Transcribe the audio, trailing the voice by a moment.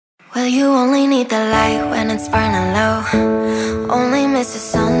Well, you only need the light when it's burning low. Only miss the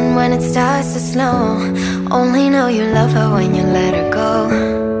sun when it starts to snow. Only know you love her when you let her go.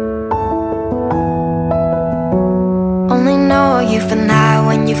 Only know you've been high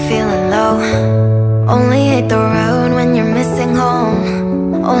when you're feeling low. Only hate the road when you're missing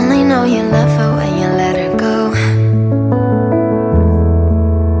home. Only know you love her when you let her go.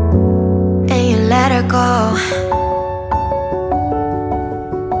 And you let her go.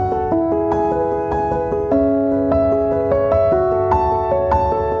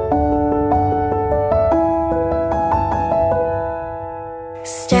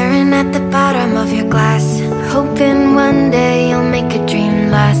 Staring at the bottom of your glass, hoping one day you'll make a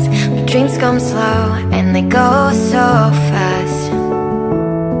dream last. But dreams come slow and they go so fast.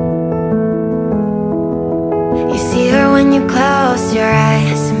 You see her when you close your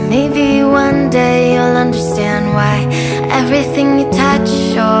eyes. Maybe one day you'll understand why everything you touch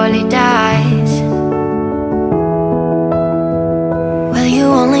surely dies. Well, you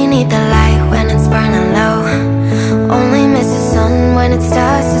only need the light when it's burning low. Only miss the sun when it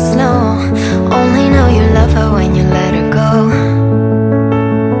starts to snow. Only know you love her when you let her go.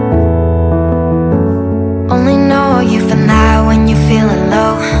 Only know you've been high when you're feeling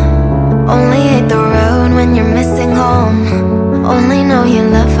low. Only hate the road when you're missing home. Only know you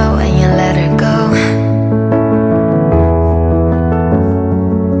love her when you let her go.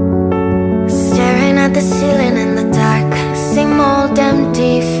 Staring at the ceiling in the dark, same old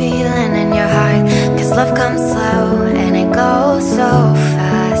empty feeling in your heart. Cause love comes slow and it goes so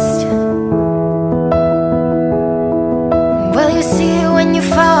fast. Well, you see it when you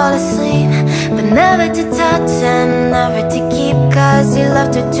fall asleep, but never to touch and never to keep. Cause you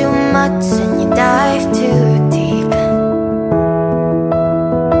loved her too much and you dive too deep.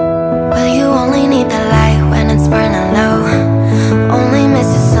 Well, you only need the light when it's burning low. Only miss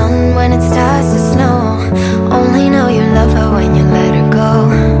the sun when it starts to snow. Only know you love her when you let her go.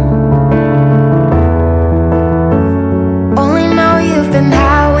 You've been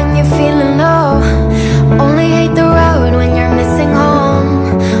high when you're feeling low. Only hate the road when you're missing home.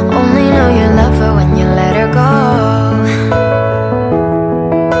 Only know you love her when you let her go.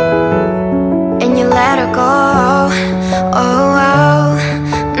 And you let her go. Oh, oh,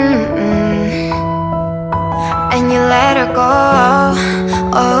 and you let her go.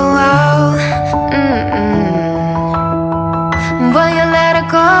 Oh, oh, well, you let her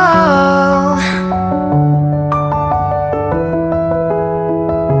go.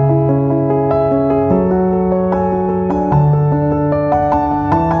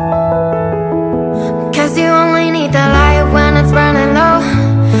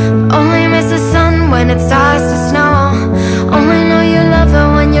 When it starts to snow, only know you love her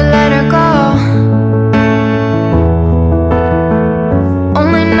when you let her go.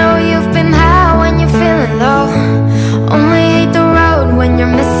 Only know you've been high when you're feeling low. Only hate the road when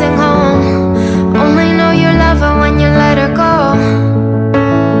you're missing home. Only know you love her when you let her go.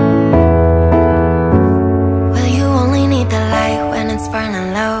 Well, you only need the light when it's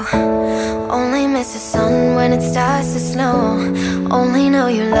burning low. Only miss the sun when it starts to snow. Only know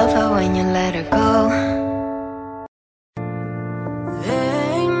you love her when you let her go. There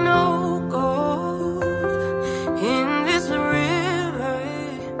ain't no gold in this river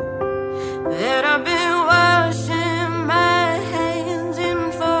that I've been washing my hands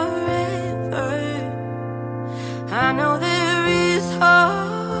in forever. I know there is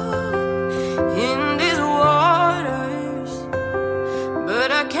hope in these waters, but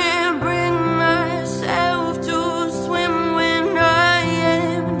I can't bring myself to swim when I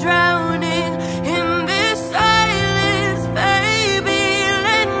am drowning in this silence. Baby,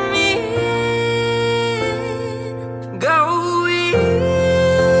 let me in. Go easy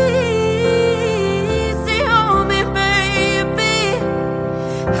on me, baby.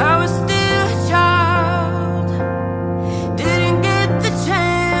 I was still a child, didn't get the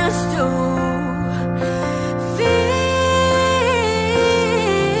chance to feel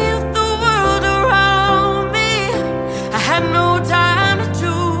the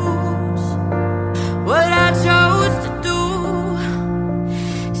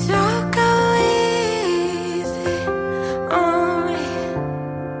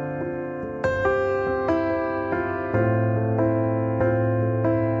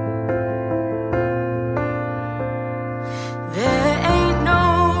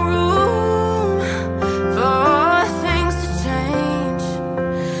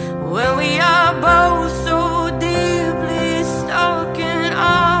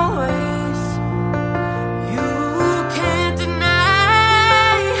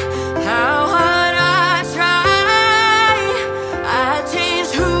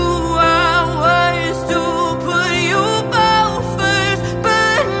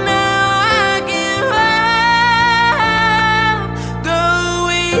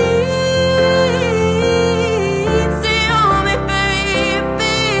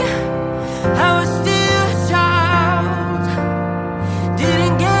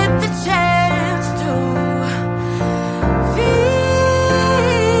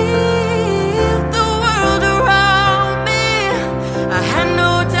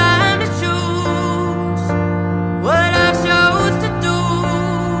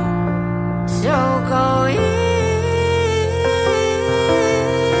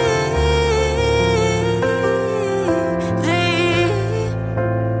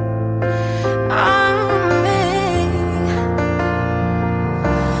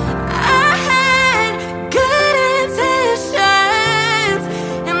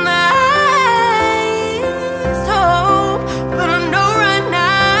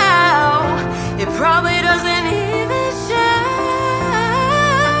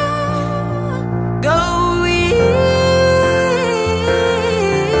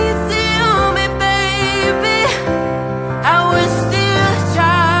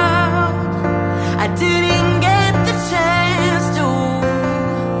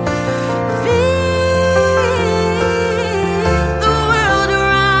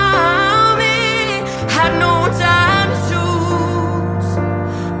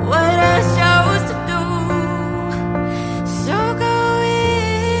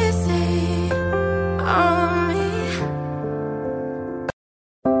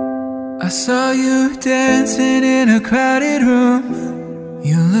dancing in a crowded room.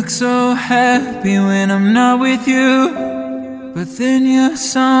 You look so happy when I'm not with you, but then you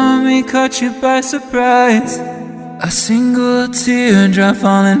saw me, caught you by surprise. A single teardrop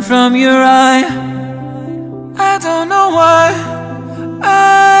falling from your eye. I don't know why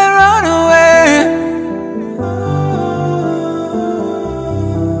I run away.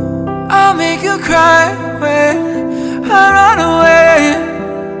 I'll make you cry when I run away.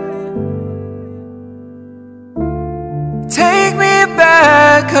 Take me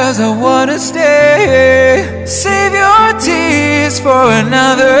back, 'cause I wanna stay. Save your tears for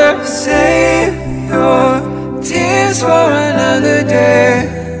another. Save your tears for another day.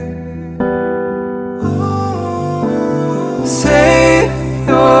 Save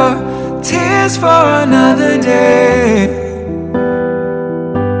your tears for another day.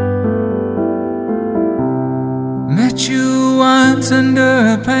 Met you once under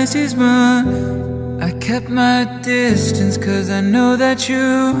a Pisces moon. I kept my distance 'cause I know that you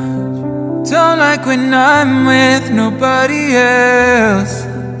don't like when I'm with nobody else.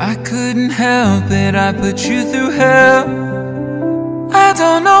 I couldn't help it, I put you through hell. I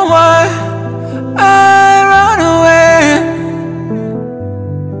don't know why I run away.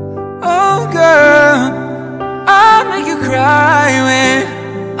 Oh girl, I'll make you cry when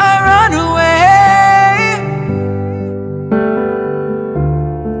I run away.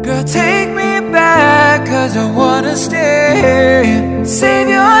 Girl, take me back, 'cause I wanna stay. Save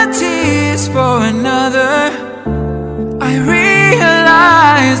your tears for another. I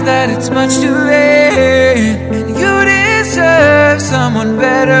realize that it's much too late, and you deserve someone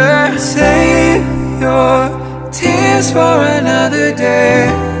better. Save your tears for another day.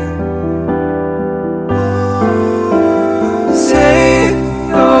 Save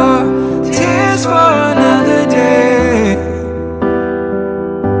your tears for another day.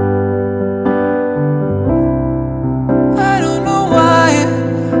 I don't know why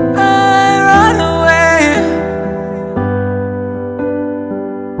I run away.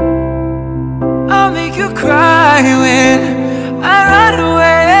 I'll make you cry when I run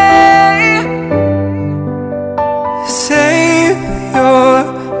away. Save your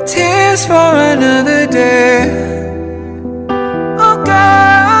tears for another day. Oh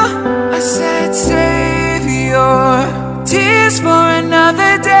girl, I said save your tears for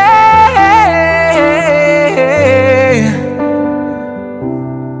another day.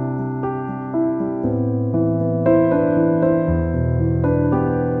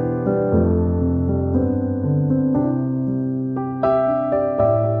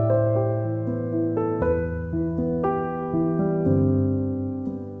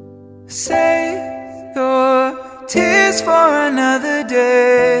 Save your tears for another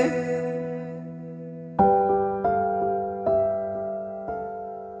day.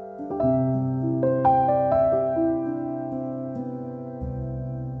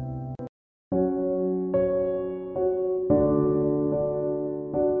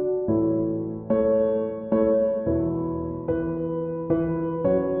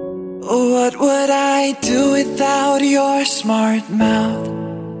 What would I do without your smart mouth?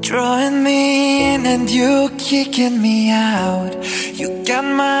 Drawing me in and you kicking me out. You got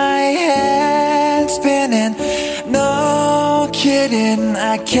my head spinning. No kidding,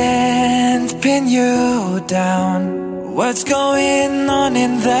 I can't pin you down. What's going on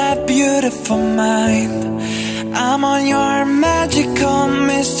in that beautiful mind? I'm on your magical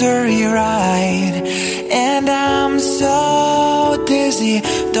mystery ride, and I'm so dizzy,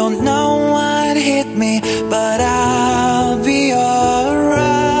 don't know what hit me, but I'll be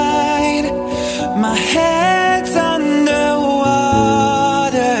alright. My head's underwater,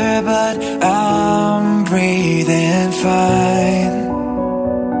 but I'm breathing fine.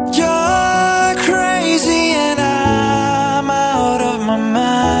 You're crazy and I'm out of my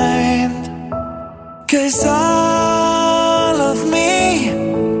mind, 'cause all of me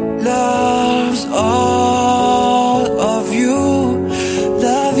loves all of you.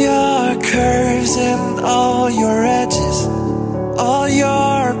 Love your curves and all your edges, all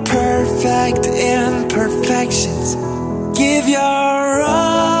your perfect imperfections. Give your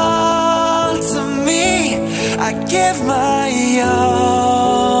all to me, I give my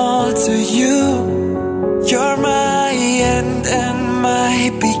all to you. You're my end and my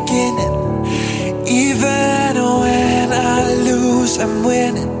beginning. Even when I lose, I'm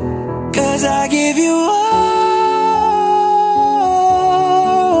winning, 'cause I give you all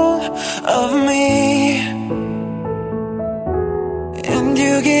of me, and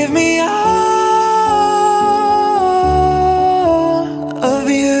you give me all of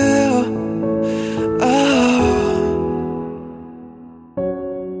you. Oh,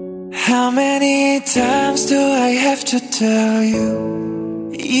 how many times to you.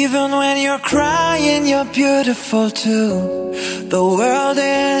 Even when you're crying, you're beautiful too. The world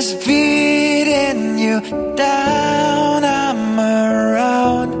is beating you down. I'm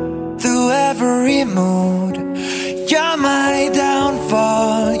around through every mood. You're my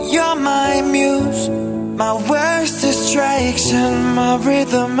downfall, you're my muse, my worst distraction, my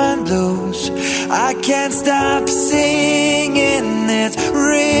rhythm and blues. I can't stop singing, it's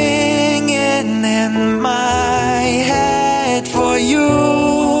ringing in my head for you.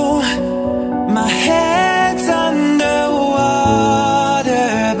 My head's underwater,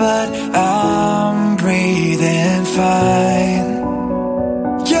 but I'm breathing fine.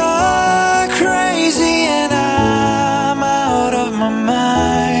 You're crazy and I'm out of my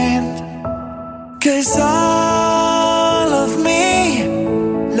mind. 'Cause all of me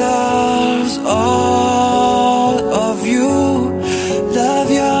loves all of you. Love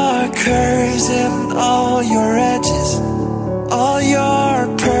your curves and all your edges, all your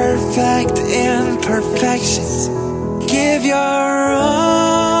perfect imperfections. Give your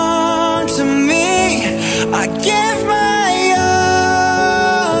all to me, I give my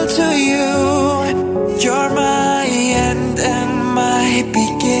all to you. You're my end and my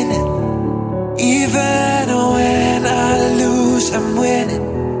beginning. Even when I lose, I'm winning.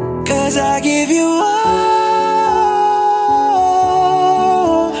 'Cause I give you all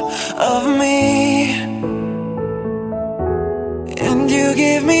of me, and you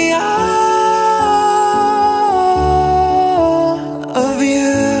give me all of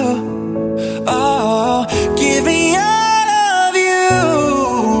you. Oh, give me all of you.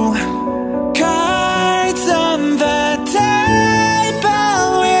 Cards on the table,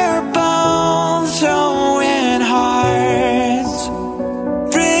 we're both showing hearts,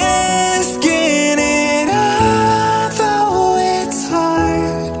 risking it all, though it's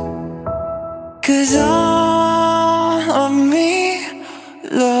hard. 'Cause all of me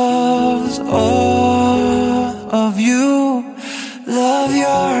loves all of you. Love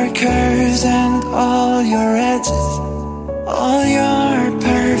your curves and all your edges, all your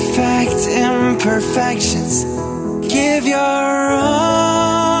perfect imperfections. Give your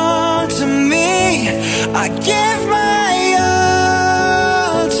all to me, I give my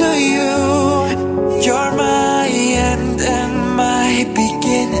all to you. You're my end and my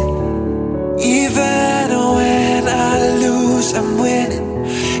beginning. Even when I lose, I'm winning.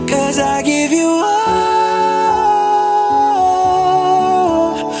 'Cause I give you all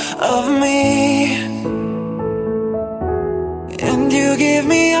of me, and you give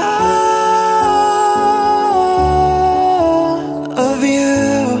me all of you.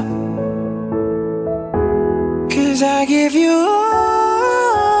 'Cause I give you all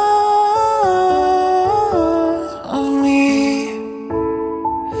of me,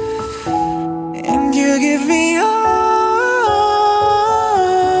 and you give me all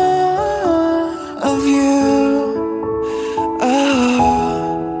of you. Oh.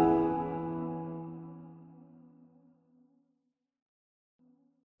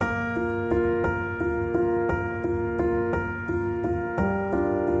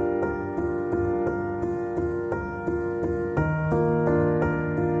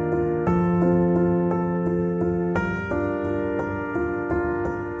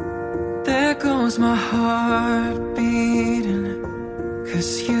 There goes my heart beating,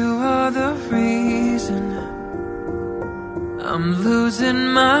 'cause you are the reason I'm losing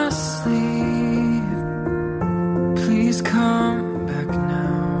my sleep. Please come back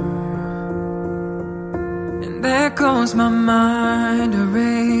now. And there goes my mind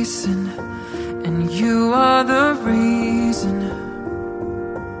erasing, and you are the reason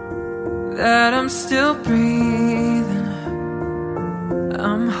that I'm still breathing.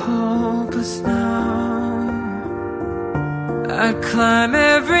 I'm hopeless now. I'd climb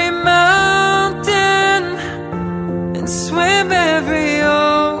every mountain and swim every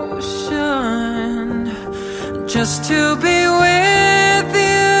ocean just to be with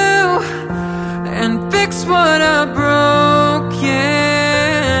you and fix what I broken.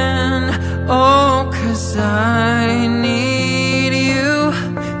 Oh, 'cause I need you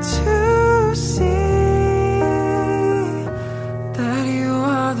to see that you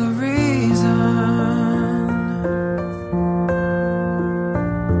are the reason.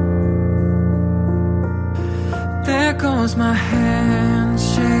 There goes my hand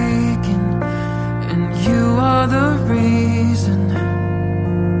shaking, and you are the reason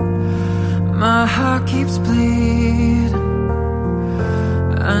my heart keeps bleeding.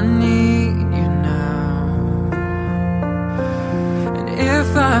 I need you now. And if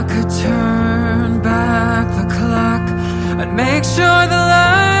I could turn back the clock, I'd make sure the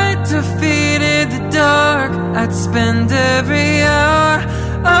light defeated the dark. I'd spend every hour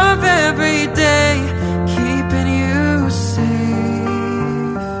of every day keeping you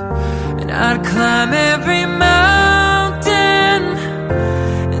safe. And I'd climb every mountain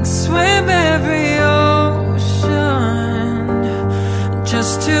and swim every ocean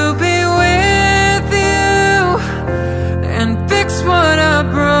just to be with you and fix what I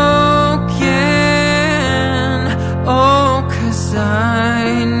broken. Oh, 'cause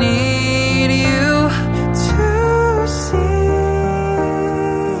I need you to see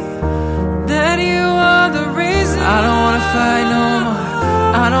that you are the reason. I don't wanna fight no more,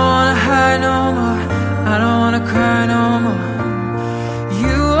 I don't wanna hide no more, I don't wanna cry no more.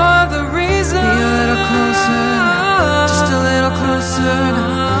 You are the reason. Be a little closer, just a little closer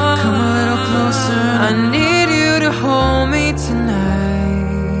now. Come a little closer. I need you to hold me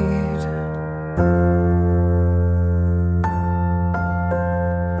tonight.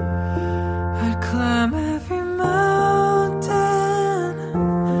 I'd climb every mountain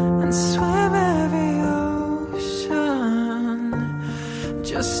and swim every ocean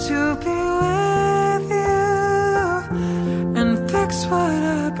just to be with you and fix what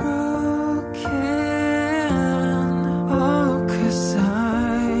I broken. Oh, 'cause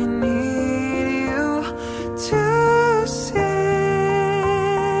I need you to see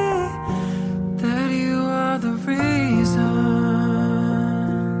that you are the reason.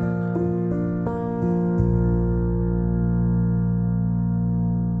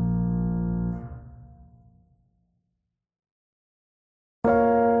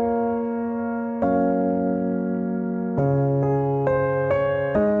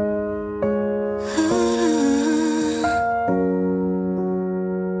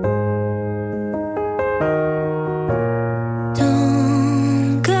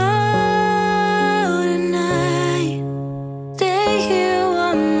 Don't go tonight. Stay here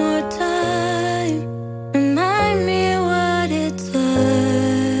one more time. Remind me what it's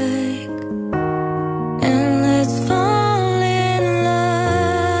like. And let's fall in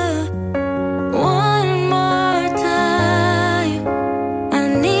love one more time. I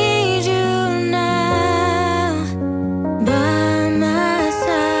need you now by my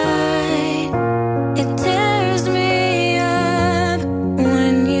side. It tears me up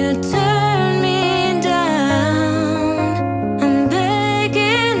when you turn me down. I'm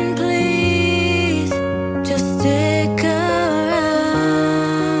begging, please, just stick around.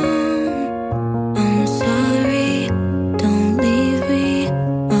 I'm sorry, don't leave me.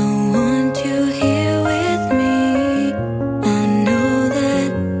 I want you here with me. I know that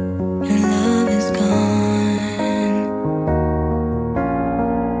your love is gone.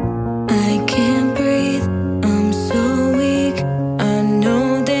 I can't breathe, I'm so weak. I know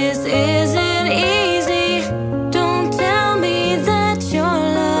this isn't easy. Don't tell me that your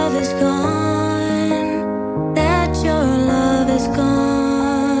love is gone. That your love is gone.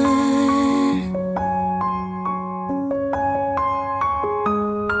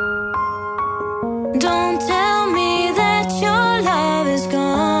 Don't tell me that your love is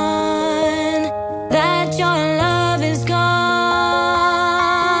gone. That your love is gone.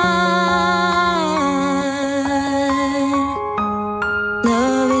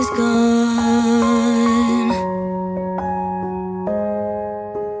 Love is gone.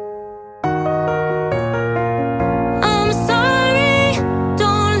 I'm sorry,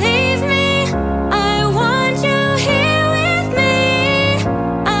 don't leave me. I want you here with me.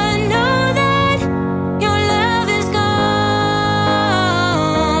 I know that your love is gone.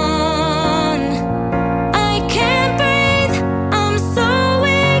 I can't breathe, I'm so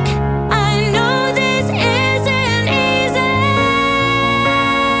weak. I know this isn't easy.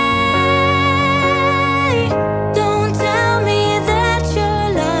 Don't tell me that your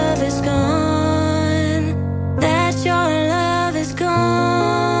love is gone. That your love is gone.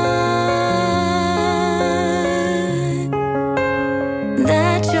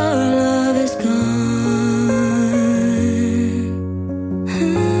 That your love is gone.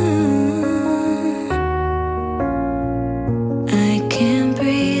 I can't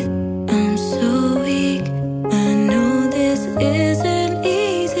breathe, I'm so weak. I know this isn't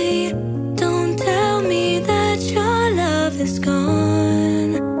easy. Don't tell me that your love is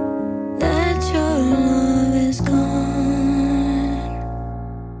gone. That your love is gone.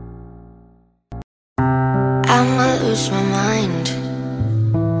 I'ma lose my mind,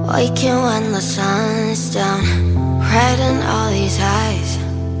 waking when the sun's down, riding all these highs,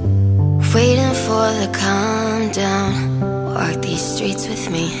 waiting for the calm down. Walk these streets with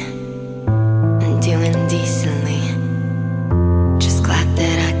me and doing decently. Just glad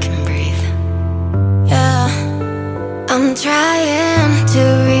that I can breathe. Yeah, I'm trying to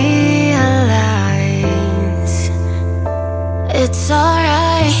realize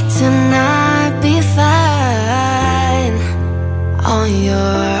alright to not be fine on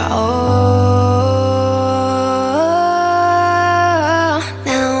your own.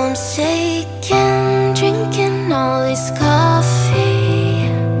 Now I'm shaking, drinking all this coffee.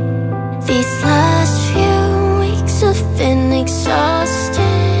 These last few weeks have been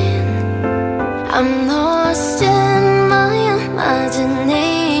exhausting. I'm lost in my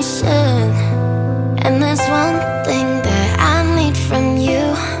imagination, and there's one thing that I need from you.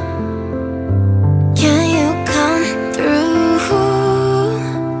 Can you come through?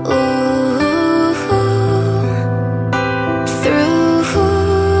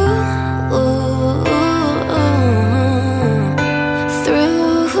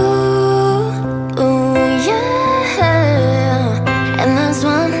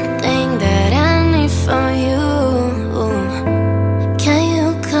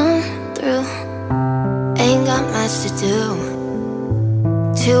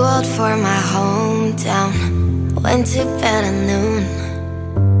 Too old for my hometown. Went to bed at noon.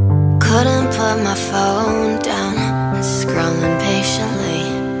 Couldn't put my phone down. Scrolling patiently.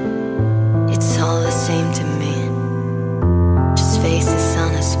 It's all the same to me. Just faces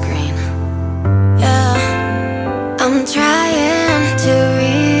on a screen. Yeah, I'm trying to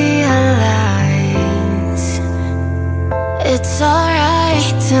realize it's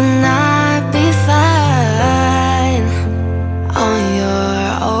alright to not be fine on your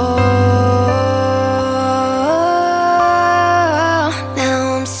own. Now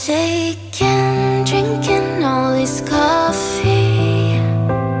I'm shaking, drinking all this coffee.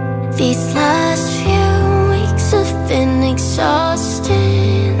 These last few weeks have been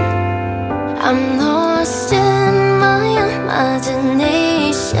exhausting. I'm lost in my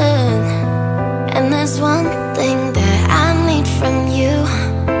imagination, and there's one thing that I need from you.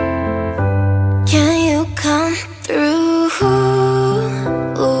 Can you come through?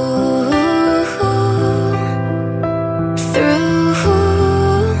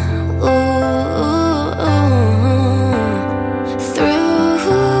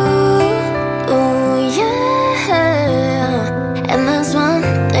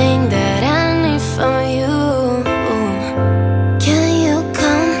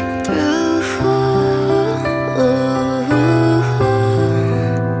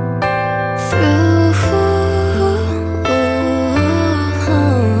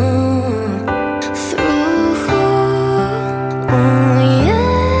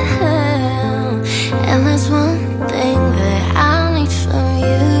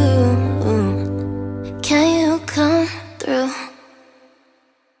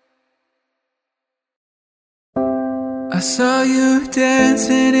 I saw you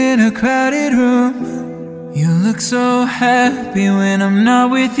dancing in a crowded room. You look so happy when I'm not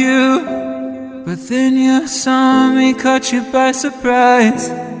with you. But then you saw me, caught you by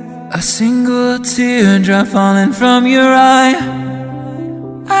surprise. A single teardrop falling from your eye.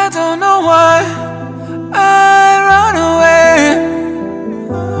 I don't know why I run away.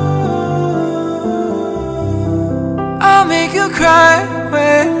 I'll make you cry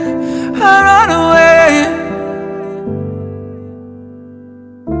when I run away.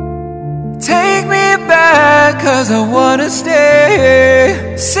 Take me back, 'cause I wanna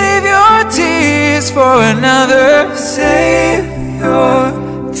stay. Save your tears for another. Save your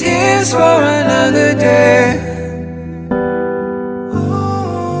tears for another day.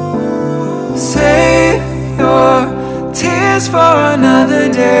 Save your tears for another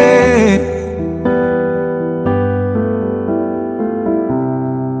day.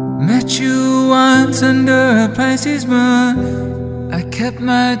 Met you once under a Pisces moon. I kept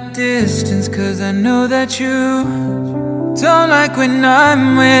my distance 'cause I know that you don't like when I'm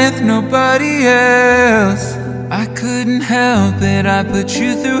with nobody else. I couldn't help it, I put you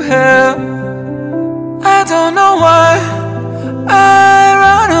through hell. I don't know why I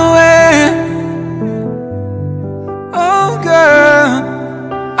run away. Oh girl,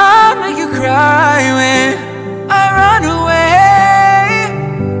 I'll make you cry when I run away.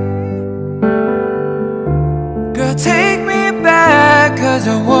 Girl, take me back, 'cause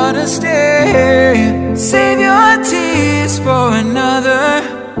I wanna stay. Save your tears for another.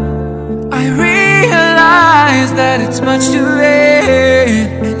 I realize that it's much too late,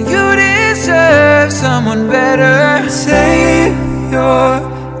 and you deserve someone better. Save your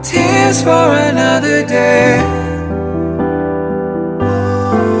tears for another day.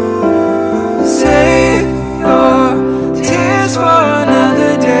 Save your tears for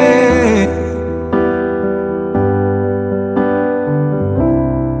another day.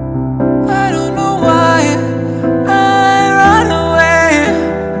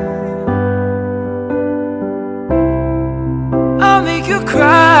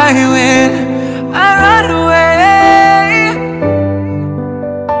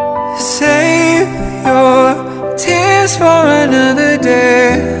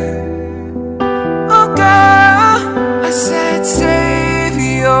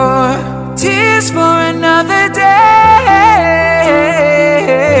 tears for another day.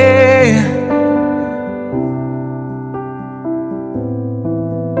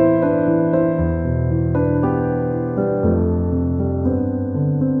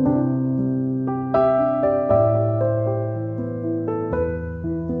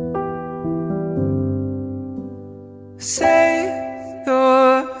 Save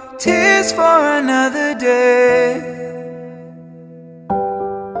your tears for another day.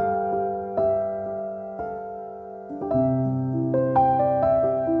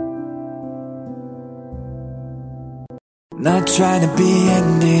 Not trying to be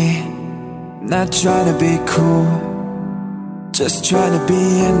indie, not trying to be cool, just trying to be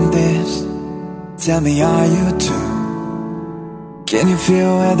in this. Tell me, are you too? Can you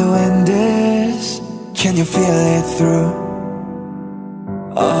feel where the wind is? Can you feel it through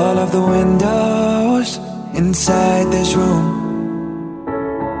all of the windows inside this room?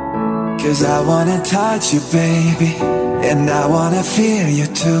 'Cause I wanna touch you, baby, and I wanna feel you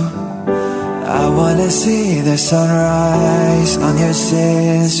too. I wanna see the sunrise on your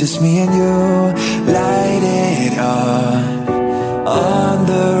sins, just me and you. Light it on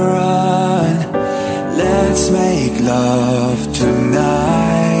the run. Let's make love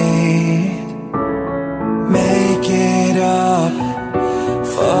tonight. Make it up,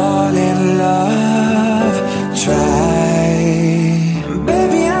 fall in love, try.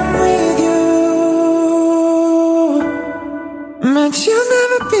 Baby, I'm with you, but you'll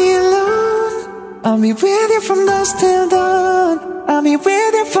never be alone. I'll be with you from dusk till dawn. I'll be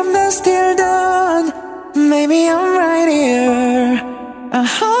with you from dusk till dawn. Maybe I'm right here,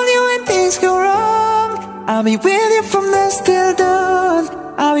 I'll hold you when things go wrong. I'll be with you from dusk till dawn.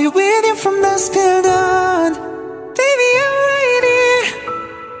 I'll be with you from dusk till dawn. Baby, I'm right here.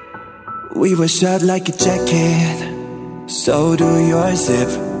 We were shot like a jacket, so do your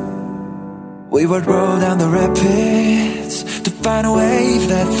zip. We would roll down the rapids to find a wave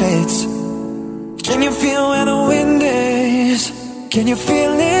that fits. Can you feel where the wind is? Can you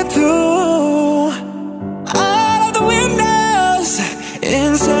feel it through all of the windows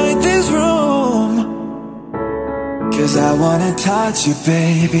inside this room? 'Cause I wanna touch you,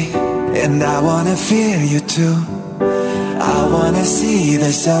 baby, and I wanna feel you too. I wanna see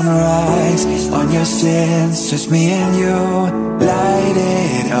the sunrise on your sins, just me and you. Light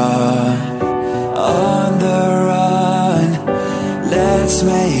it on the run. Let's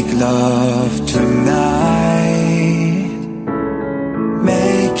make love tonight.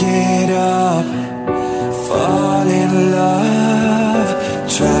 Make it up, fall in love,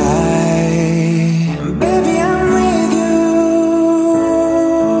 try. Baby, I'm with you,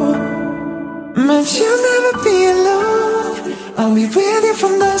 but you'll never be alone. I'll be with you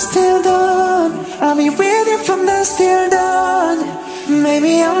from dusk till dawn. I'll be with you from dusk till dawn.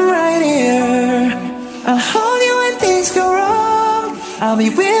 Maybe I'm right here, I'll hold you when things go wrong. I'll be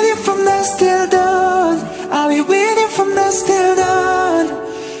with you from dusk till dawn. I'll be with you from dusk till dawn.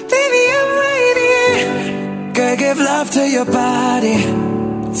 Baby, I'm right here. Girl, give love to your body,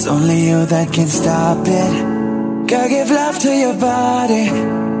 it's only you that can stop it. Girl, give love to your body,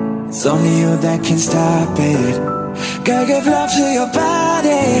 it's only you that can stop it. Girl, give love to your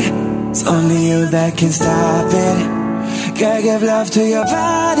body, it's only you that can stop it. Girl, give love to your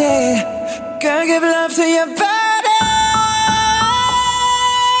body. Girl, give love to your body.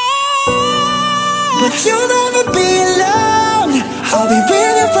 But you'll never be alone. I'll be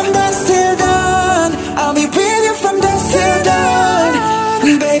with you from dusk till dawn. I'll be with you from dusk till dawn.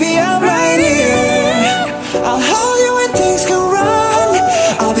 Baby, I'm right here, I'll hold you when things go wrong.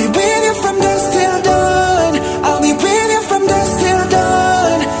 I'll be with you from dusk till dawn. I'll be with you from dusk till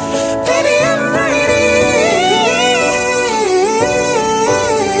dawn. Baby, I'm right here,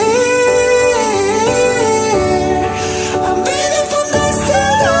 I'm with you from dusk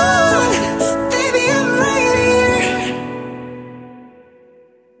till dawn. Baby, I'm right here.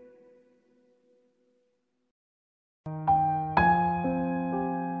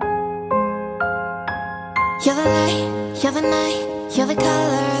 You're the light, you're the night, you're the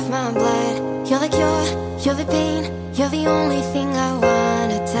color of my blood. You're the cure, you're the pain, you're the only thing I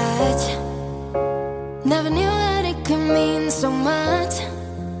wanna touch. Never knew that it could mean so much,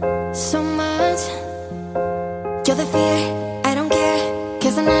 so much. You're the fear, I don't care,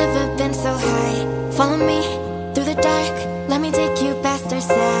 'cause I've never been so high. Follow me through the dark, let me take you past our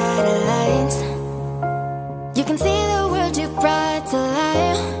satellites. You can see the world you brought to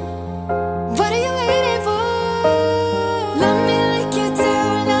life. What are you waiting for? Let me like you do,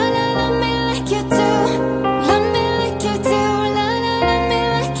 la la, let me like you do. Let me like you do, la la, let me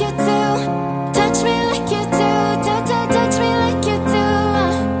like you do. Touch me like you do, touch me like you do.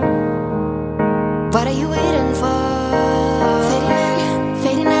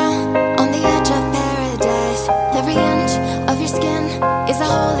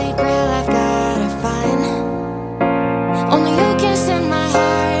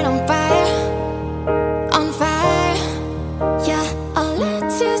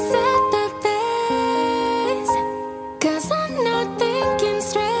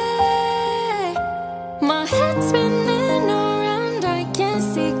 can't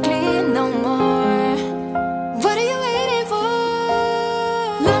see clear no more. What are you waiting for?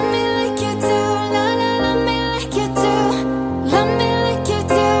 Love me like you do, la la, love me like you do. Love me like you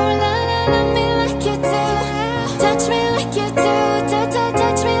do, la la, love me like you do. Touch me like you do,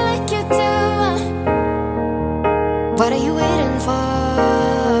 touch me like you do. What are you waiting for?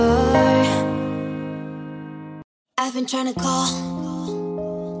 I've been trying to call,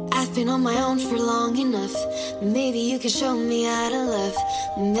 I've been on my own for long enough. Maybe you can show me how to love.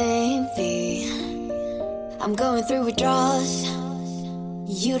 Maybe I'm going through withdrawals.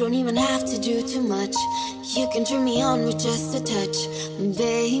 You don't even have to do too much. You can turn me on with just a touch.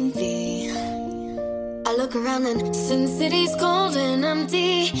 Baby, I look around and since city's cold and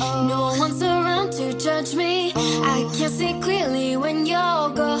empty, no one's around to judge me. I can't see clearly when you're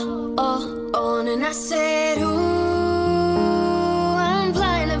gone. And I said, ooh, I'm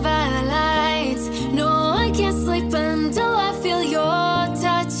blinded by the lights. No, I can't sleep until I feel your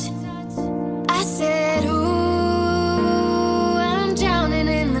touch. I said, ooh, I'm drowning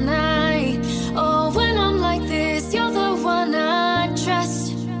in the night. Oh, when I'm like this, you're the one I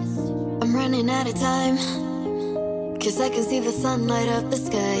trust. I'm running out of time, 'cause I can see the sun light up the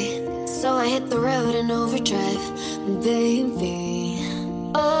sky. So I hit the road in overdrive, baby.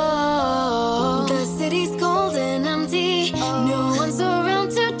 Oh, the city's cold and empty. No one's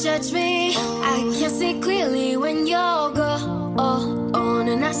around to judge me. I can't see clearly when you're gone.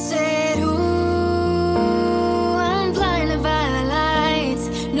 And I said, ooh, I'm blinded by the lights.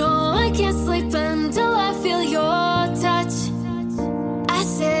 No, I can't sleep until I feel your touch. I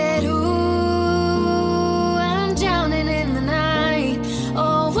said, ooh, I'm drowning in the night.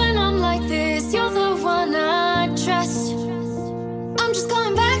 Oh, when I'm like this, you're the one I trust. I'm just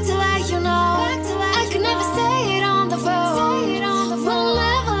going back to let you know I could never say it on the phone. We'll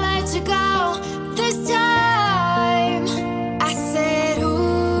never let you go this time. I said, ooh,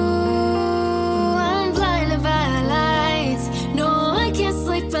 I'm blinded by the lights. No, I can't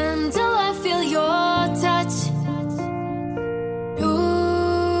sleep until I feel your touch.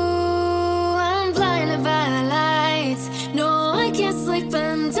 Ooh, I'm blinded by the lights. No, I can't sleep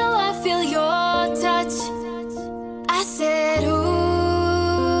until I feel your touch. I said, ooh,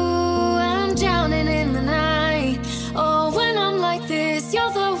 I'm drowning in the night. Oh, when I'm like this,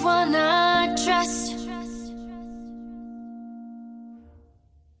 you're the one I trust.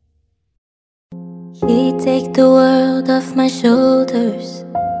 He'd take the world off my shoulders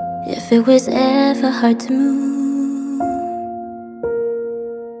if it was ever hard to move.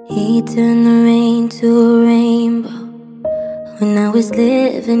 He'd turn the rain to a rainbow when I was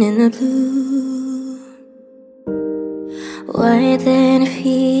living in the blue. Why then, if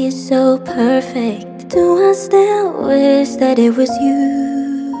he is so perfect, do I still wish that it was you?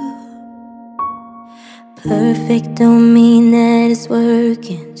 Perfect don't mean that it's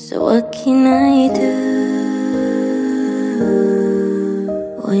working, so what can I do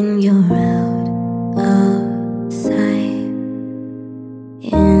when you're out of sight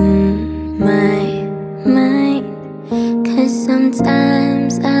in my mind? 'Cause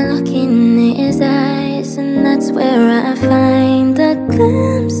sometimes I look in his eyes, and that's where I find a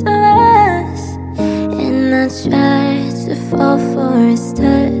glimpse of us. And I try to fall for his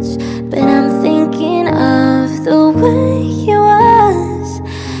touch, but I'm thinking of the way he was.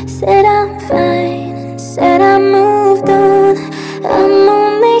 Said I'm fine, said I moved on. I'm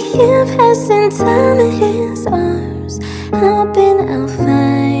only here passing time in his arms, hoping I'll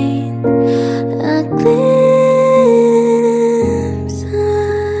find a glimpse of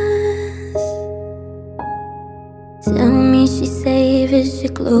us. Tell me she savors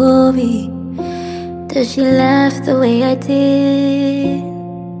your glory. Does she laugh the way I did?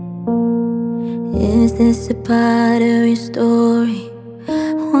 Is this a part of your story,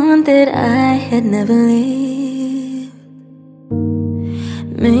 one that I had never lived?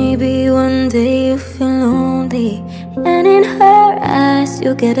 Maybe one day you'll feel lonely, and in her eyes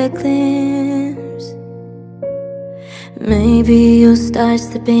you'll get a glimpse. Maybe you'll start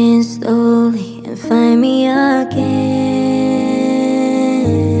slipping slowly and find me again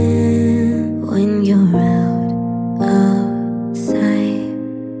when you're out of sight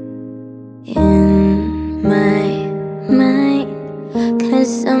in my mind. 'Cause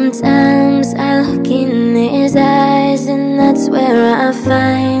sometimes I look in his eyes, and that's where I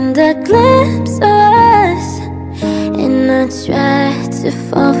find a glimpse of us. And I try to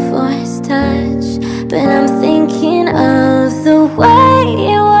fall for his touch, but I'm thinking of the way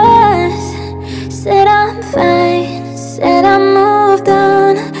it was. Said I'm fine, said I moved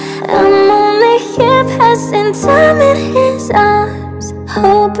on. I'm only here passing time in his arms,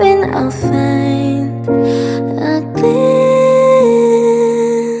 hoping I'll find a glimpse.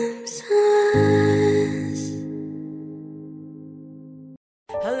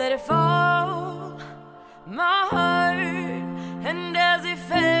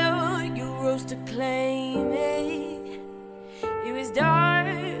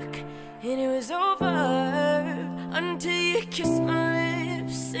 and it was over until you kissed my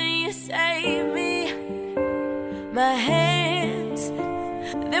lips and you saved me. My hands,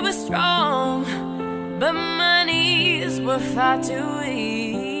 they were strong, but my knees were far too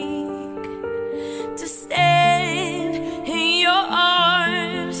weak to stand in your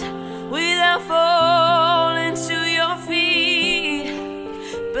arms without falling to your feet.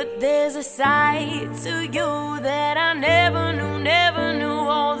 But there's a side to you that I never knew.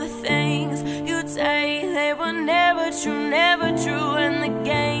 All the things you'd say, they were never true. And the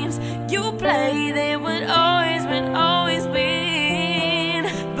games you play, they would always win.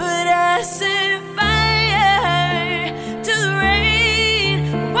 But I set fire to the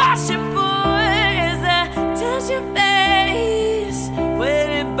rain, watch it pour as I touch your face. Let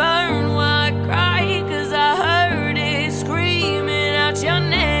it burn while I cry, 'cause I heard it screaming out your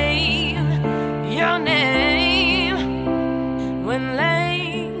name, your name. When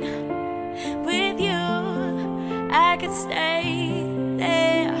laying with you, I could stay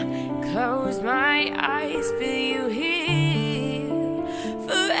there, close my eyes, feel you here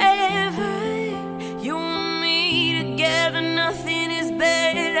forever. You and me together, nothing is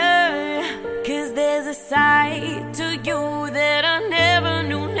better. 'Cause there's a side to you that I never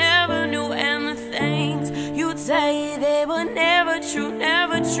knew. And the things you'd say, they were never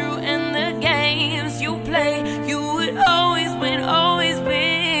true. And the games you play, you would always win.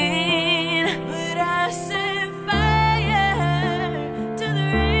 But I set fire to the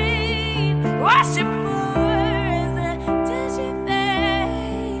rain, watch it pour as I touch your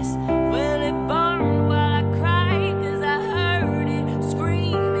face. Well, it burned while I cried, 'cause I heard it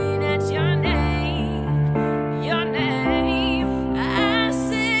screaming at your name, your name. I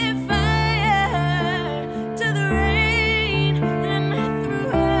set fire to the rain, and I threw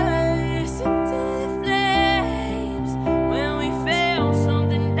us into the flames. When we fell,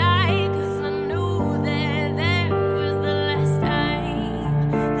 something died, 'cause I knew that was the last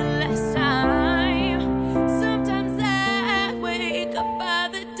time, the last time. Sometimes I wake up by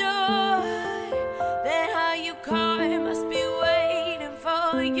the door, that how you call it must be waiting for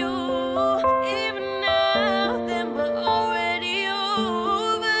you. Even nothing but already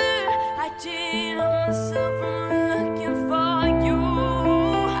over, I cheated on myself from looking for you.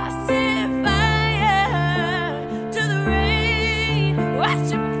 I set fire to the rain, watch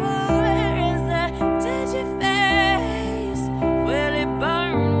it pour as I touch your face. Well, it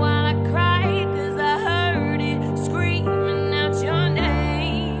burned while I cried, 'cause I heard it screaming out your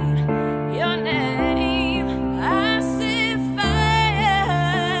name, your name. I set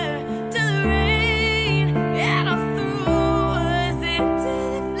fire to the rain, and I threw us into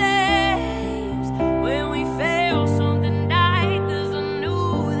the flames. When we fell, something died, 'cause I knew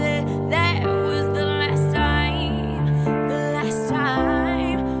that was the last time, the last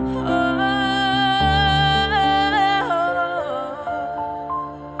time.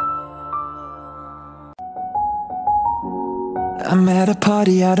 I'm at a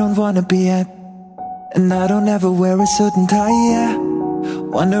party I don't wanna be at, and I don't ever wear a suit and tie, yeah.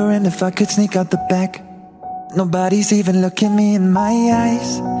 Wondering if I could sneak out the back. Nobody's even looking me in my eyes.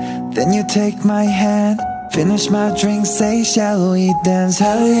 Then you take my hand, finish my drink, say, shall we dance?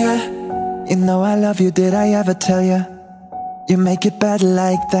 Hell yeah. You know I love you, did I ever tell ya? You make it better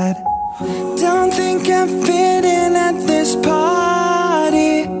like that. Don't think I'm fitting at this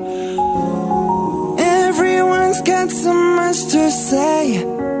party. Everyone's got so much to say.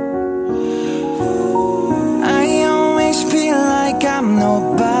 I always feel like I'm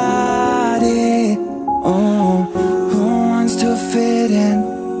nobody. Oh, who wants to fit in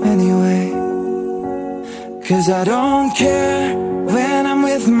anyway? 'Cause I don't care when I'm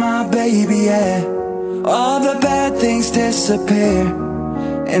with my baby, yeah. All the bad things disappear,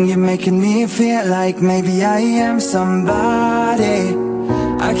 and you're making me feel like maybe I am somebody.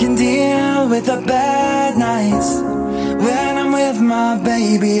 I can deal with the bad nights when I'm with my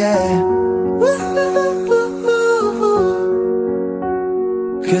baby, yeah.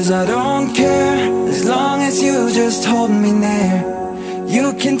 'Cause I don't care as long as you just hold me near. You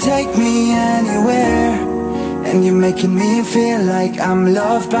can take me anywhere, and you're making me feel like I'm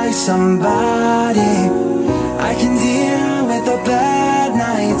loved by somebody. I can deal with the bad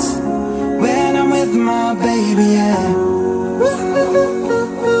nights when I'm with my baby, yeah.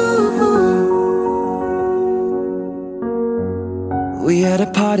 We at a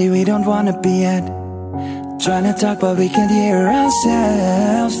party we don't wanna be at, trying to talk but we can't hear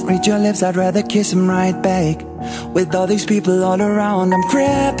ourselves. Read your lips, I'd rather kiss them right back. With all these people all around, I'm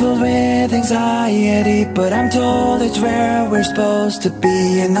crippled with anxiety, but I'm told it's where we're supposed to be.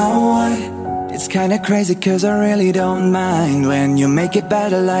 You know what? It's kinda crazy cause I really don't mind when you make it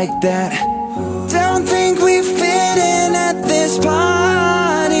better like that. Don't think we fit in at this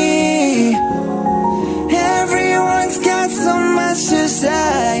party. Everyone's got so much to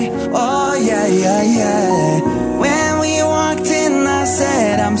say. Oh yeah, yeah, yeah. When we walked in I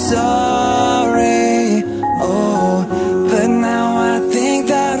said I'm sorry. Oh, but now I think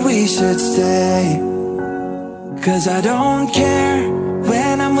that we should stay. Cause I don't care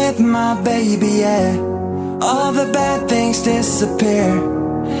when I'm with my baby, yeah. All the bad things disappear.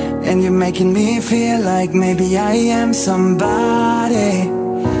 And you're making me feel like maybe I am somebody.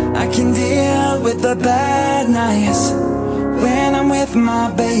 I can deal with the bad nights when I'm with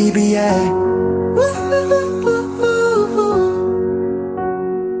my baby, yeah.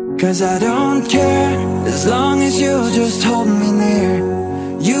 Cause I don't care as long as you just hold me near.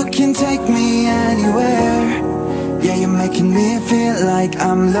 You can take me anywhere. Yeah, you're making me feel like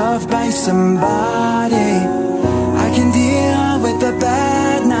I'm loved by somebody. I can deal with the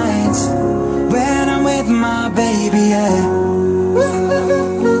bad nights when I'm with my baby, yeah.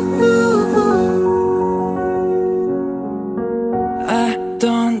 I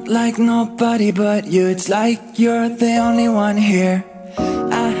don't like nobody but you. It's like you're the only one here.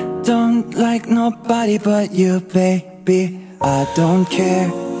 I don't like nobody but you, baby. I don't care.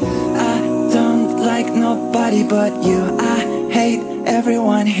 I don't like nobody but you. I hate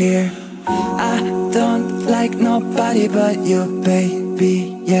everyone here. I don't like nobody but you,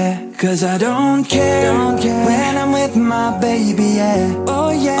 baby, yeah. Cause I don't care when I'm with my baby, yeah.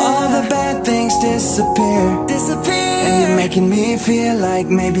 Oh yeah. All the bad things disappear. And you're making me feel like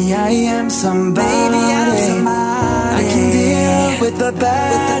maybe I am somebody. I can deal with the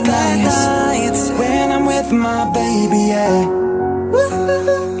bad nights when I'm with my baby, yeah.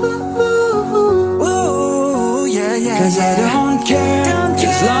 Ooh, yeah, yeah. Cause I don't care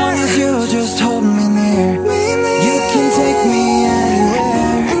as long as you just hold me near. You can take me anywhere.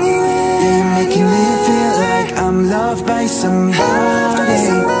 Yeah, you're making me feel like I'm loved by somebody.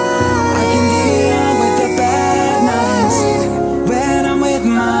 I can deal with the bad nights when I'm with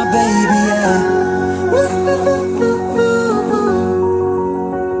my baby, yeah.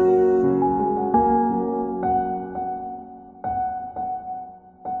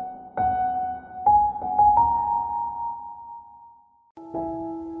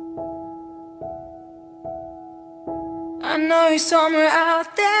 I know you're somewhere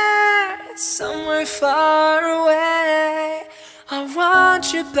out there, somewhere far away. I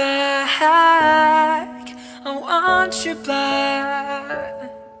want you back, I want you back.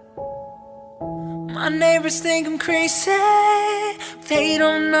 My neighbors think I'm crazy, they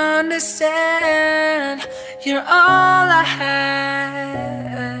don't understand. You're all I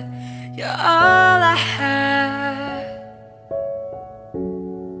had, you're all I had.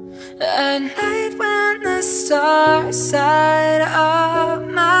 At night when the stars light up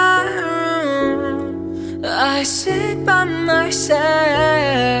my room, I sit by myself,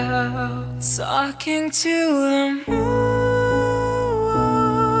 talking to the moon,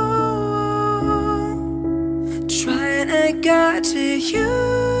 trying to get to you.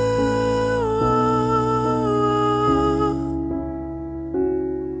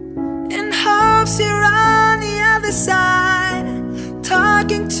 In hopes you're on the other side,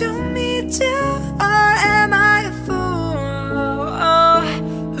 talking to me too. Or am I a fool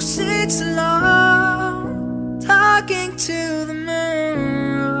who sits alone, talking to the moon?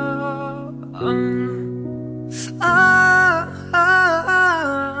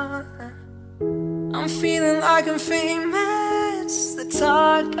 I'm feeling like I'm famous, the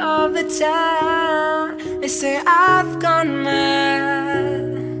talk of the town. They say I've gone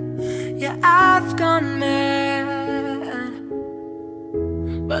mad, yeah, I've gone mad.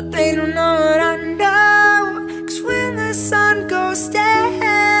 But they don't know what I know, 'cause when the sun goes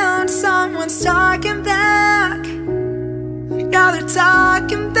down, someone's talking back. Yeah, they're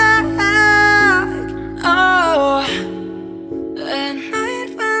talking back. Oh, at night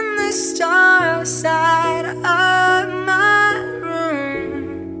when the stars light up my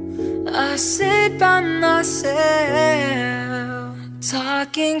room, I sit by myself,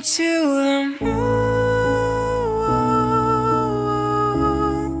 talking to the moon,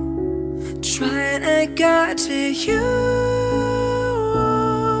 trying to get to you.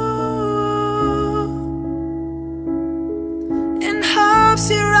 In hopes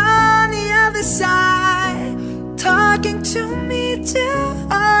you're on the other side, talking to me too.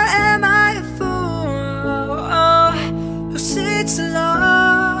 Or am I a fool who sits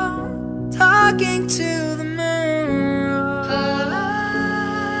alone, talking to the moon?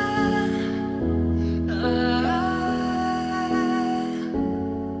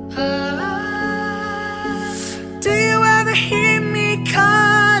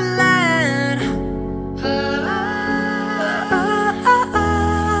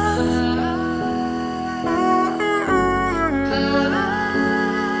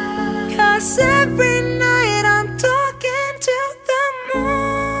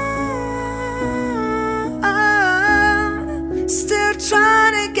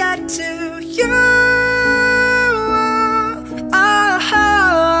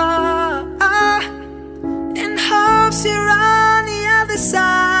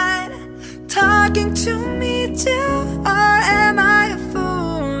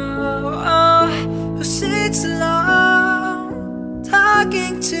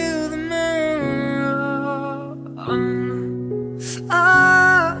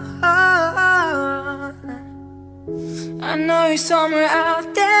 know you're somewhere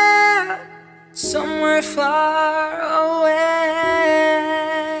out there, somewhere far away.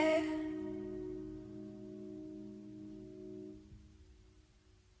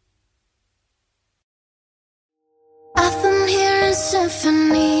 I've been hearing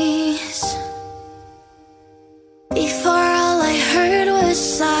symphonies. Before all I heard was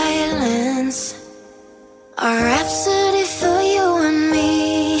silence, a rhapsody for you and me.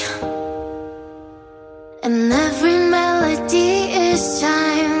 And every melody is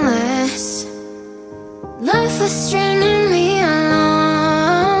timeless. Life was stringing me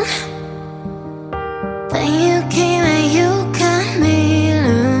along. Then you came and you cut me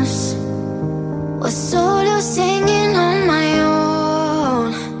loose. Was solo singing on my own.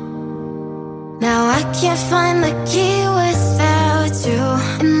 Now I can't find the key without you.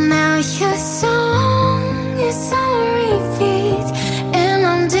 And now your song is on repeat, and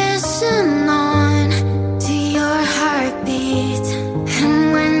I'm dancing on to your heartbeat. And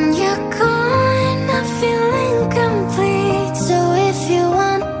when you're gone, I feel incomplete. So if you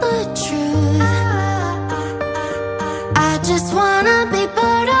want the truth, I just wanna be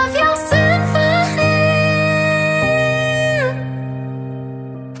part of your symphony.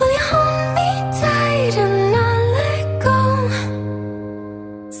 Will you hold me tight and not let go?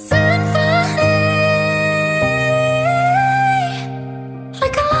 Symphony,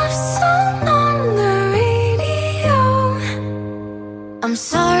 like a love song on the radio. I'm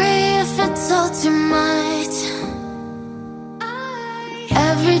sorry if it's all too much.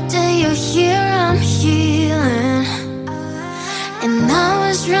 Every day you're here, I'm healing. And I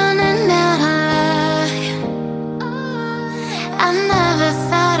was running out of luck. I never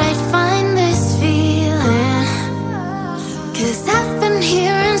thought I'd find this feeling. 'Cause I've been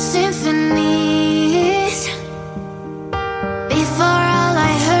hearing symphonies. Before all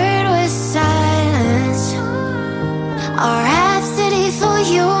I heard was silence, a rhapsody for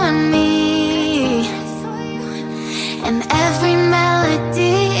you and me. And every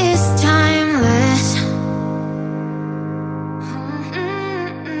melody is timeless.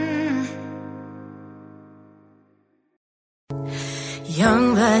 Young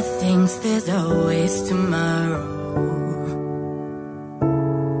blood thinks there's always tomorrow.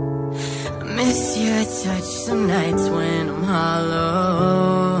 I miss your touch some nights when I'm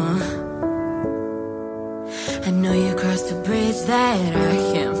hollow. I know you crossed a bridge that I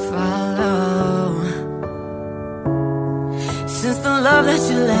can't follow. Since the love that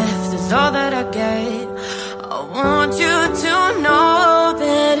you left is all that I get, I want you to know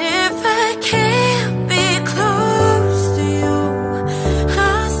that if I can't be close to you,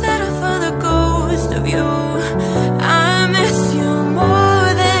 I'll settle for the ghost of you. I miss you more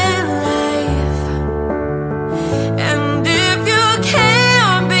than life. And if you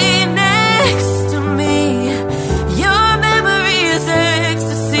can't be next to me, your memory is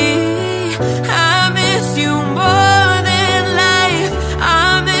ecstasy. I miss you more than life. I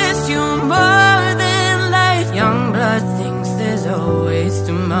miss you more than life. Young blood thinks there's always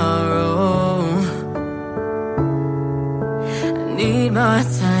tomorrow. I need more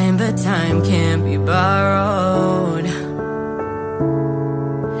time, but time can't be borrowed.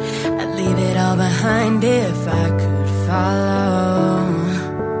 I'd leave it all behind if I could follow.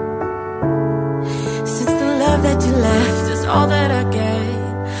 Since the love that you left is all that I get,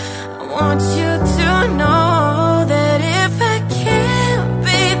 I want you to know that if I can't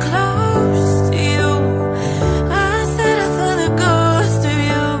be close to you, I'll settle for the ghost of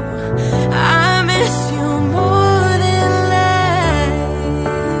you. I miss you more than life.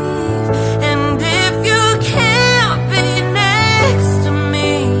 And if you can't be next to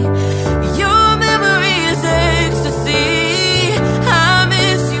me, your memory is ecstasy. I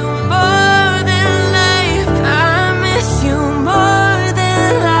miss you more than life. I miss you more than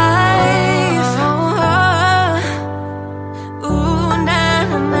life. Oh, oh. Ooh, na,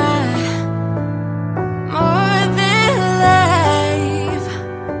 na, na. More than life.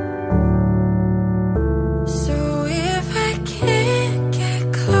 So if I can't get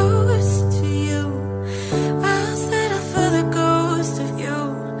close to you, I'll settle for the ghost of you.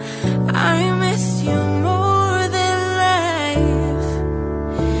 I miss you more than life.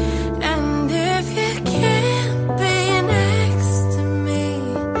 And if you can't be next to me,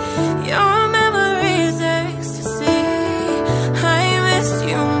 your memory is ecstasy. I miss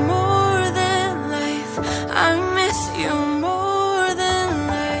you more than life. I miss you more than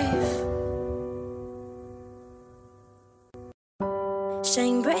life.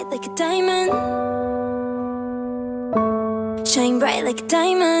 Shine bright like a diamond. Shine bright like a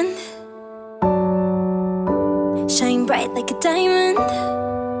diamond. Shine bright like a diamond.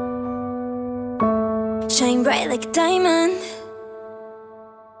 shine bright like a diamond.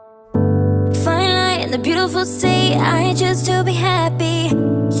 Fine light in the beautiful sea, I choose to be happy.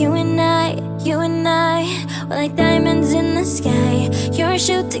 You and I, we're like diamonds in the sky. You're a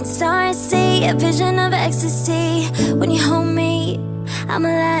shooting star, I see a vision of ecstasy. When you hold me, I'm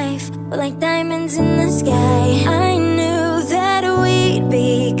alive, we're like diamonds in the sky. I knew that we'd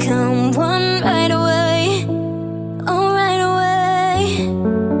become one right away. Oh, right away.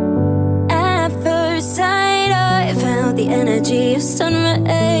 At first sight, I felt the energy of sun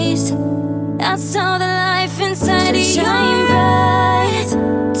rays. I saw the life inside of you. Shine bright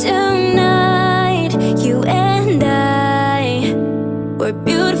tonight, you and I. We're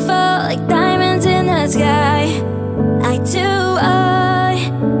beautiful like diamonds in the sky. I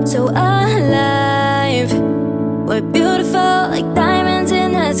so alive. We're beautiful like diamonds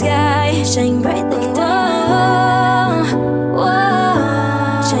in the sky. Shine bright like a diamond.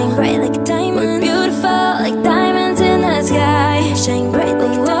 Whoa. Shine bright like a diamond. We're beautiful like diamonds in the sky. Shine bright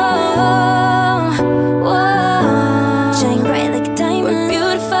like a diamond. Whoa. Shine bright like a diamond. We're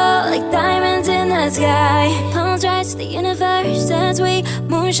beautiful like diamonds in the sky. Palms rise to the universe as we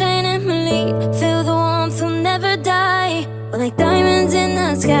moonshine and believe. Feel the warmth, we'll never die. We're like diamonds in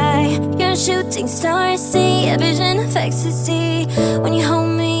the sky. You're a shooting star, I see a vision of ecstasy. When you hold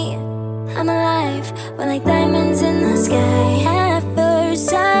me, I'm alive. We're like diamonds in the sky. At first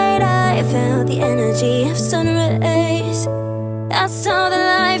sight, I felt the energy of sun rays. I saw the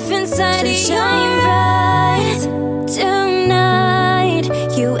life inside of you. Shine bright tonight,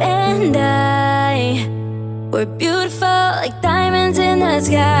 you and I. We're beautiful like diamonds in the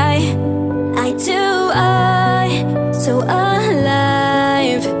sky. So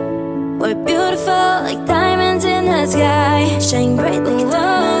alive. We're beautiful like diamonds in the sky. Shine bright like a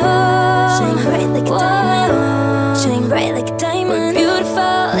diamond. Shine bright like a diamond. Shine bright like a diamond. We're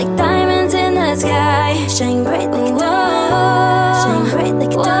beautiful like diamonds in the sky. Shine bright like a diamond. Shine bright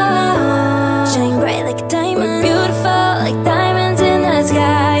like a diamond. Shine bright like a diamond. We're beautiful like diamonds in the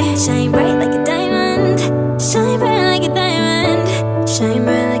sky. Shine bright like a diamond. Shine bright like a diamond. Shine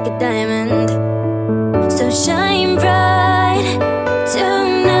bright like a diamond. So shine bright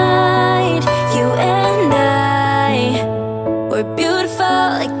tonight, you and I. We're beautiful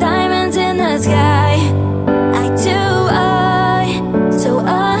like diamonds in the sky. So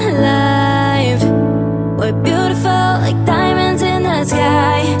alive. We're beautiful like diamonds in the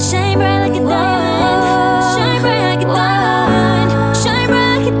sky. Shine bright like a diamond. Shine bright like a diamond. Shine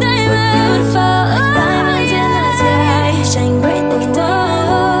bright like a diamond. Beautiful like diamonds in the sky. Shine bright like a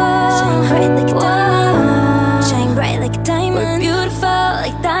diamond. Shine bright like a diamond. Shine bright like a diamond. We're beautiful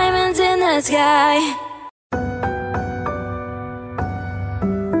like diamonds in the sky.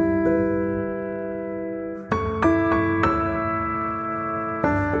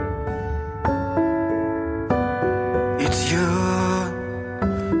 It's you,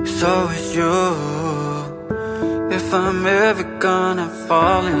 it's always you. If I'm ever gonna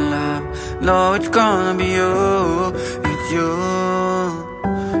fall in love, no, it's gonna be you. It's you,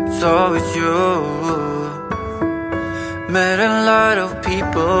 it's always you. Met a lot of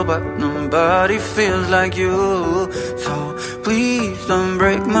people, but nobody feels like you. So please don't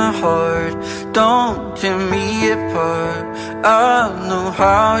break my heart, don't tear me apart. I know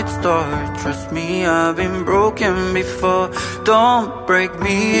how it starts, trust me, I've been broken before. Don't break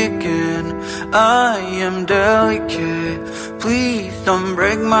me again, I am delicate. Please don't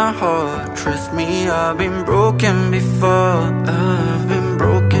break my heart, trust me, I've been broken before. I've been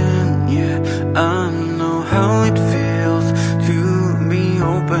broken, yeah, I know how it feels to be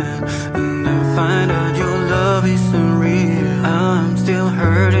open and then find out your love isn't real. I'm still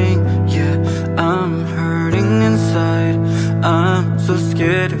hurting, yeah, I'm hurting inside. I'm so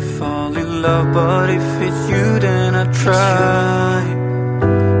scared to fall in love, but if it's you then I try.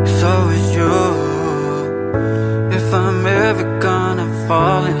 It's always you. If I'm ever gonna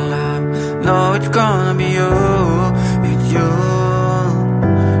fall in love, no, it's gonna be you. It's you,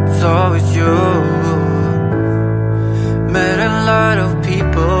 it's always you. Met a lot of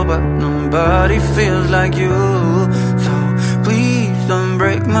people, but nobody feels like you. So please don't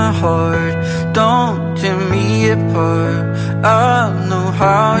break my heart, don't tear me apart. I know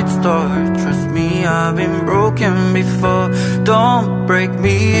how it starts, trust me, I've been broken before. Don't break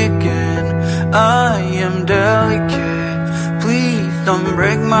me again, I am delicate. Please don't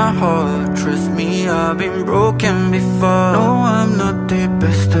break my heart, trust me, I've been broken before. No, I'm not the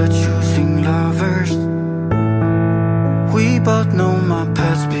best at choosing lovers. We both know my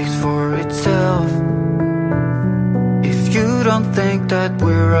past speaks for itself. If you don't think that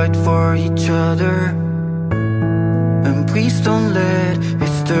we're right for each other, and please don't let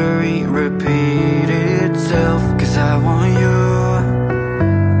history repeat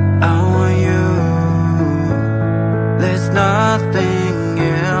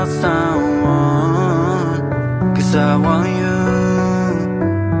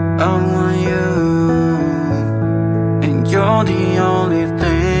know the only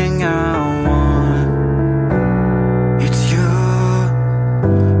thing I want, it's you,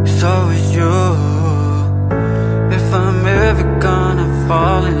 it's always you. If I'm ever gonna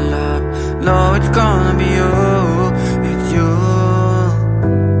fall in love, no, it's gonna be you. It's you,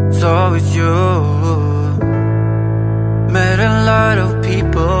 it's always you. Met a lot of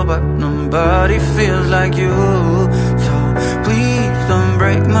people, but nobody feels like you. So please don't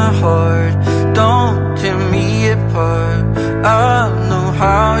break my heart, don't tear me apart. I know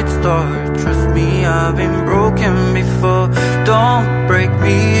how it starts, trust me, I've been broken before. Don't break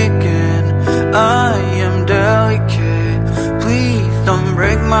me again, I am delicate. Please don't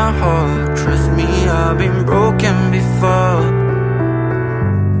break my heart, trust me, I've been broken before.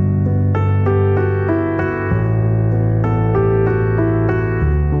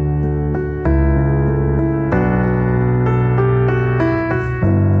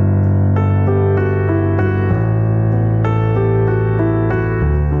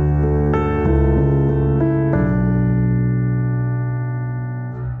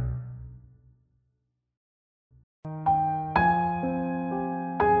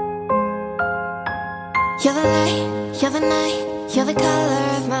 You're the light, you're the night, you're the color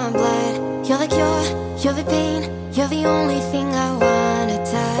of my blood. You're the cure, you're the pain, you're the only thing I wanna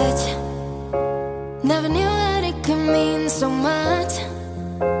touch. Never knew that it could mean so much,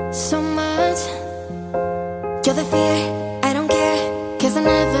 so much. You're the fear, I don't care, 'cause I've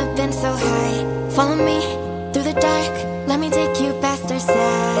never been so high. Follow me through the dark, let me take you past our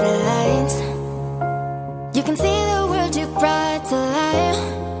satellites. You can see the world you brought to life.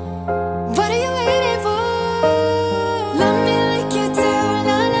 What are you waiting for? Love me like you do,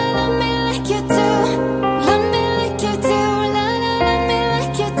 la la, love me like you do. Love me like you do, la la, love me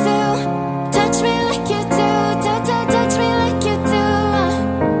like you do. Touch me like you do, touch me like you do.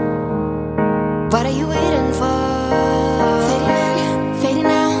 What are you waiting for?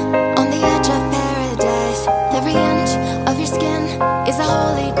 Fading out, on the edge of paradise. Every inch of your skin is a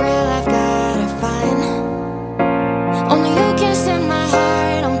holy grail I've gotta find. Only you can set my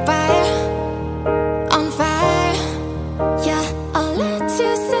heart on fire, on fire. Yeah, I'll let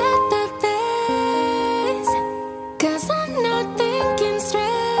you set the pace, 'cause I'm not thinking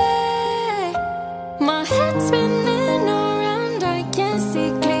straight. My head's spinning around, I can't see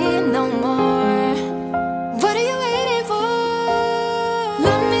clear no more. What are you waiting for?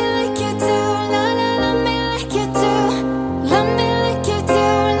 Love me like you do, la la, love me like you do. Love me like you do,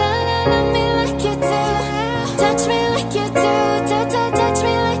 la la, love me like you do. Touch me like you do, touch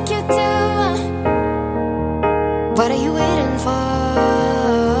me like you do. What are you waiting for?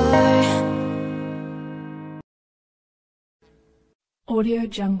 Audio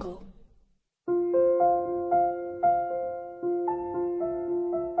Jungle.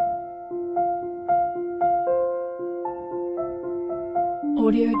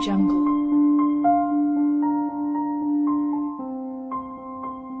 Audio Jungle.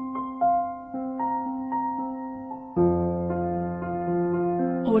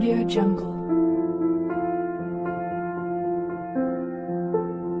 Audio Jungle.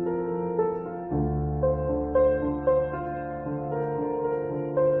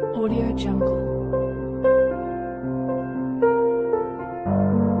 Audio Jungle.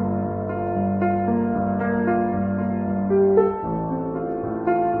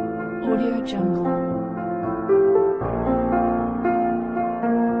 Audio Jungle.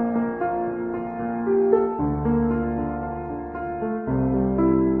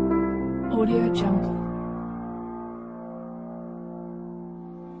 Audio Jungle.